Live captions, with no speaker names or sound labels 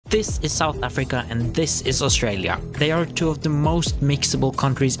This is South Africa and this is Australia. They are two of the most mixable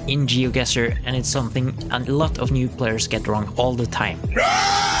countries in Geoguessr, and it's something a lot of new players get wrong all the time.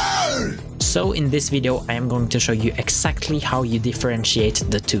 So in this video I am going to show you exactly how you differentiate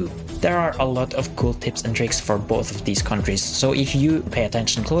the two. There are a lot of cool tips and tricks for both of these countries, so if you pay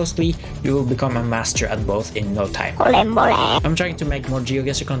attention closely, you will become a master at both in no time. I'm trying to make more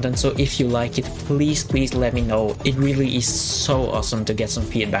Geoguessr content, so if you like it, please let me know. It really is so awesome to get some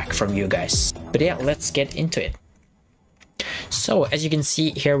feedback from you guys. But yeah, let's get into it. So as you can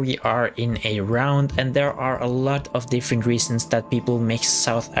see, here we are in a round, and there are a lot of different reasons that people mix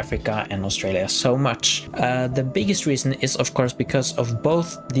South Africa and Australia so much. The biggest reason is of course because of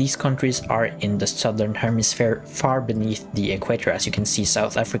both these countries are in the southern hemisphere, far beneath the equator. As you can see,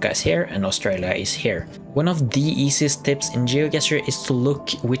 South Africa is here and Australia is here. One of the easiest tips in Geoguessr is to look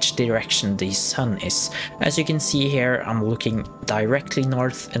which direction the sun is. As you can see here, I'm looking directly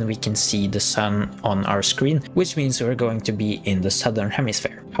north and we can see the sun on our screen, which means we're going to be in the southern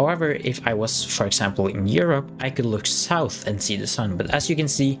hemisphere. However, if I was, for example, in Europe, I could look south and see the sun, but as you can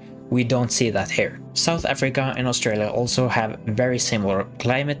see, we don't see that here. South Africa and Australia also have very similar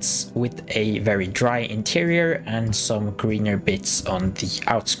climates, with a very dry interior and some greener bits on the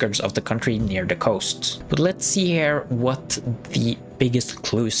outskirts of the country near the coast. But let's see here what the biggest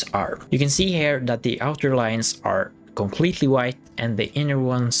clues are. You can see here that the outer lines are completely white and the inner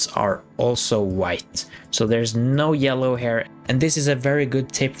ones are also white, so there's no yellow here. And this is a very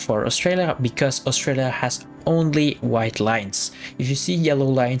good tip for Australia, because Australia has only white lines. If you see yellow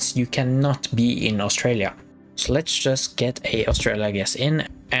lines, you cannot be in Australia. So let's just get a Australia guess in,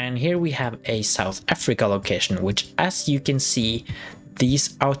 and here we have a South Africa location, which, as you can see,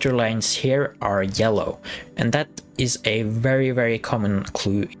 these outer lines here are yellow, and that is a very common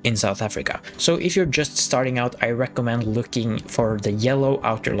clue in South Africa. So if you're just starting out, I recommend looking for the yellow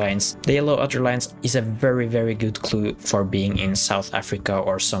outer lines. The yellow outer lines is a very good clue for being in South Africa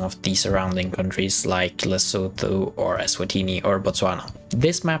or some of the surrounding countries like Lesotho or Eswatini or Botswana.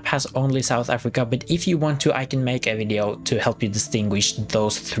 This map has only South Africa, but if you want to, I can make a video to help you distinguish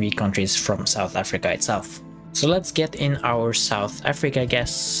those three countries from South Africa itself. So let's get in our South Africa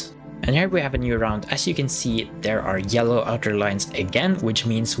guess. And here we have a new round. As you can see, there are yellow outer lines again, which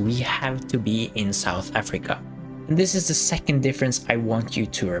means we have to be in South Africa. And this is the second difference I want you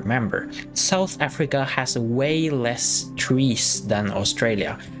to remember. South Africa has way less trees than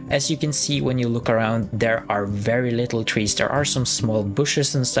Australia. As you can see, when you look around, there are very little trees. There are some small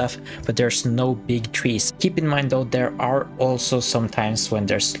bushes and stuff, but there's no big trees. Keep in mind though, there are also some times when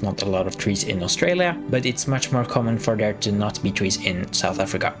there's not a lot of trees in Australia, but it's much more common for there to not be trees in South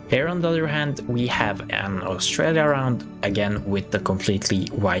Africa. Here on the other hand, we have an Australia round, again with the completely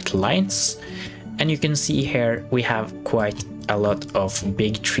white lines. And you can see here we have quite a lot of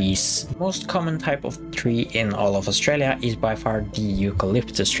big trees. Most common type of tree in all of Australia is by far the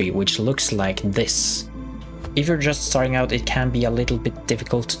eucalyptus tree, which looks like this. If you're just starting out, it can be a little bit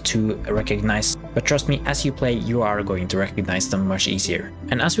difficult to recognize, but trust me, as you play, you are going to recognize them much easier.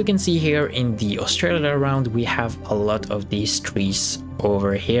 And as we can see here in the Australia round, we have a lot of these trees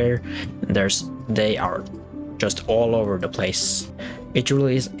over here. They are just all over the place. It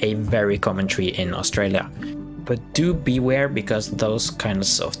really is a very common tree in Australia. But do beware, because those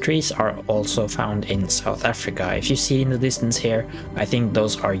kinds of trees are also found in South Africa. If you see in the distance here, I think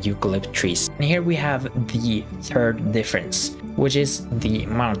those are eucalypt trees. And here we have the third difference, which is the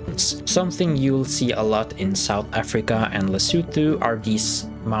mountains. Something you'll see a lot in South Africa and Lesotho are these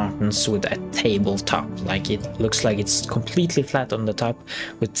mountains with a tabletop. Like, it looks like it's completely flat on the top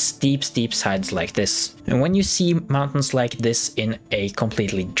with steep sides like this. And when you see mountains like this in a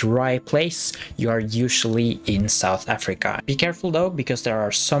completely dry place, you are usually in South Africa. Be careful though, because there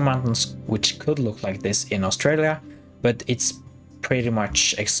are some mountains which could look like this in Australia, but it's pretty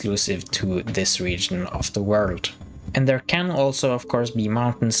much exclusive to this region of the world. And there can also, of course, be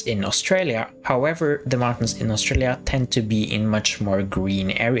mountains in Australia. However, the mountains in Australia tend to be in much more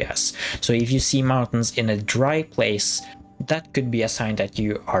green areas. So if you see mountains in a dry place, that could be a sign that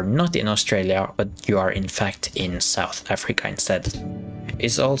you are not in Australia, but you are in fact in South Africa instead.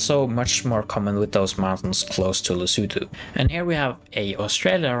 It's also much more common with those mountains close to Lesotho. And here we have a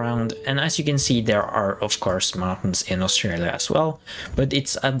Australia round, and as you can see, there are of course mountains in Australia as well, but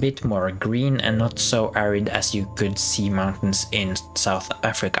it's a bit more green and not so arid as you could see mountains in South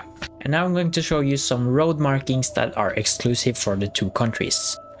Africa. And now I'm going to show you some road markings that are exclusive for the two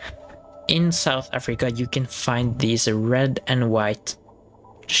countries. In South Africa, you can find these red and white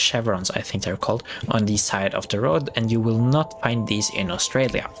chevrons, I think they're called, on the side of the road, and you will not find these in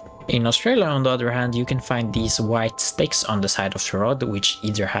Australia. In Australia, on the other hand, you can find these white sticks on the side of the rod, which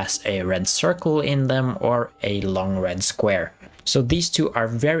either has a red circle in them or a long red square. So these two are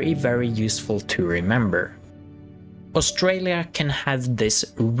very, very useful to remember. Australia can have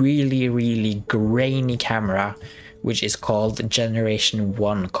this really grainy camera, which is called Generation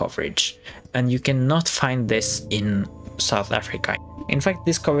 1 coverage, and you cannot find this in South Africa. In fact,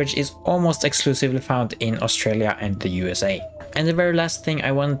 this coverage is almost exclusively found in Australia and the USA. And the very last thing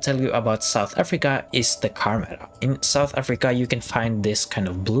I want to tell you about South Africa is the camera. In South Africa you can find this kind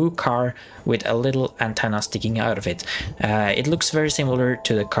of blue car with a little antenna sticking out of it. It looks very similar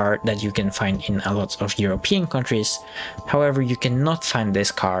to the car that you can find in a lot of European countries. However, you cannot find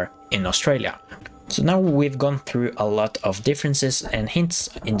this car in Australia. So now we've gone through a lot of differences and hints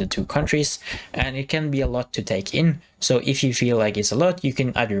in the two countries, and it can be a lot to take in. So if you feel like it's a lot, you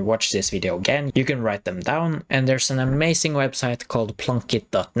can either watch this video again, you can write them down, and there's an amazing website called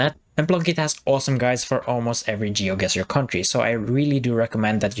plonkit.net. And Plonkit has awesome guides for almost every Geoguessr country, so I really do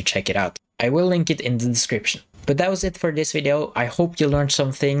recommend that you check it out. I will link it in the description. But that was it for this video. I hope you learned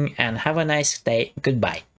something and have a nice day. Goodbye.